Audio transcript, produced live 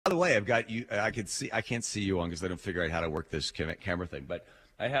the way, I've got you. I can't see you on because I don't figure out how to work this camera thing. But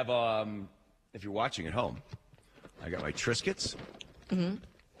I have, if you're watching at home, I got my Triscuits. Mm-hmm.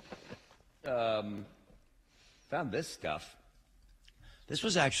 Found this stuff. This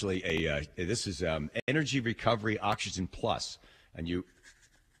was actually this is Energy Recovery Oxygen Plus, and you.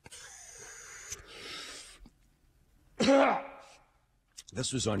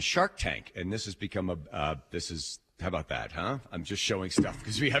 This was on Shark Tank, and this has become how about that, huh? I'm just showing stuff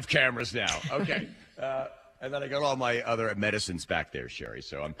because we have cameras now. Okay. And then I got all my other medicines back there, Shari,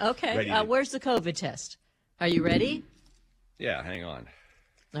 so I'm okay. ready. Where's the COVID test? Are you ready? Yeah, hang on.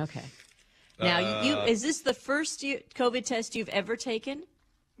 Okay. Now, is this the first COVID test you've ever taken?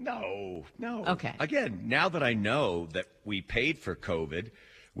 No. Okay. Again, now that I know that we paid for COVID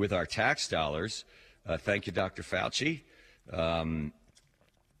with our tax dollars, thank you, Dr. Fauci.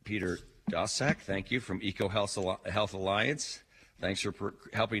 Peter Daszak, thank you, from Eco Health Alliance. Thanks for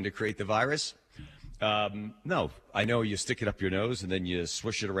helping to create the virus. No, I know you stick it up your nose and then you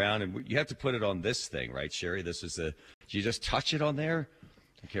swish it around, and you have to put it on this thing, right, Shari? This is do you just touch it on there?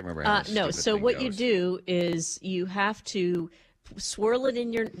 I can't remember how no, so what you do is you have to swirl it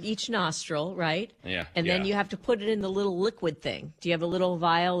in each nostril, right? Yeah. And then you have to put it in the little liquid thing. Do you have a little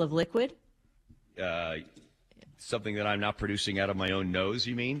vial of liquid? Something that I'm not producing out of my own nose,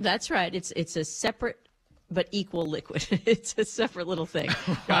 you mean? That's right. It's a separate but equal liquid. It's a separate little thing.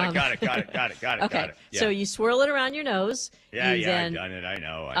 Got it. Okay. Got it. Yeah. So you swirl it around your nose. Yeah, I've done it. I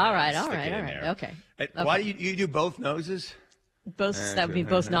know. All right. Okay. Why do you do both noses? That would be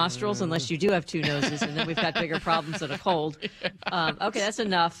both nostrils, unless you do have two noses, and then we've got bigger problems than a cold. Okay, that's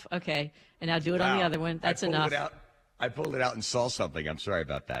enough. Okay, and now do it on the other one. That's enough. I pulled it out and saw something. I'm sorry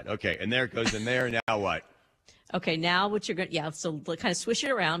about that. Okay, and there it goes in there. Now what? Okay, now what you're going to, so kind of swish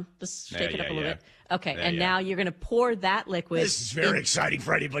it around. Just shake it up a little bit. Okay, and now you're going to pour that liquid. This is very exciting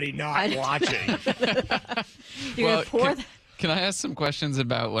for anybody not watching. You're going to pour that. Can I ask some questions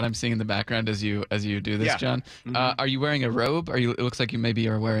about what I'm seeing in the background as you do this, John? Mm-hmm. Are you wearing a robe? It looks like you maybe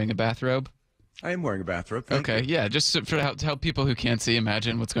are wearing a bathrobe. I am wearing a bathrobe. Thank you. Yeah, just to help people who can't see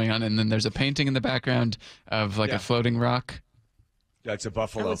imagine what's going on. And then there's a painting in the background of a floating rock. That's a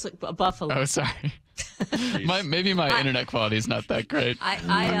buffalo. Oh, it's like a buffalo. Oh, sorry. Maybe my internet quality is not that great.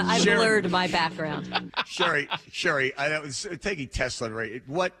 I blurred my background. Sherry, I was taking tests on right.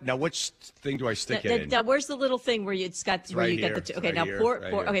 Which thing do I stick it in? Now, where's the little thing where it's got where right you here, got the two? Okay, right now here. pour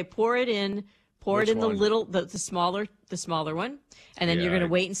it in. Pour it in one? the smaller one, and then you're going to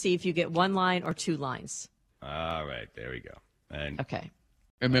wait and see if you get one line or two lines. All right, there we go. Okay.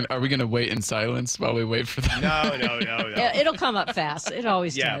 And then are we going to wait in silence while we wait for that? No. It'll come up fast. It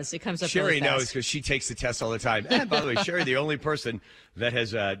always does. It comes up Sherry really fast. knows because she takes the test all the time. And by the way, Sherry, the only person that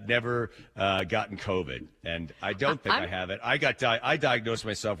has never gotten COVID, and I don't think I have it. I diagnosed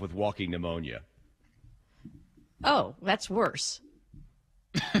myself with walking pneumonia. Oh, that's worse.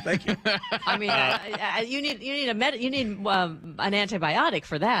 Thank you. I mean, you need an antibiotic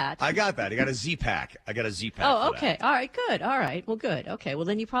for that. I got that. I got a Z-Pack. Oh, okay. All right. Good. All right. Well, good. Okay. Well,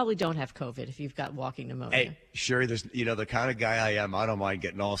 then you probably don't have COVID if you've got walking pneumonia. Hey, Sherry, there's the kind of guy I am. I don't mind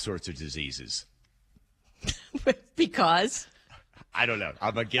getting all sorts of diseases. Because. I don't know.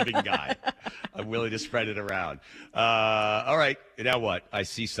 I'm a giving guy. I'm willing to spread it around. All right. Now what? I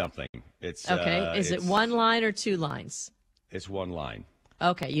see something. It's okay. Is it one line or two lines? It's one line.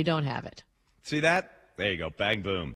 Okay, you don't have it. See that? There you go. Bang, boom.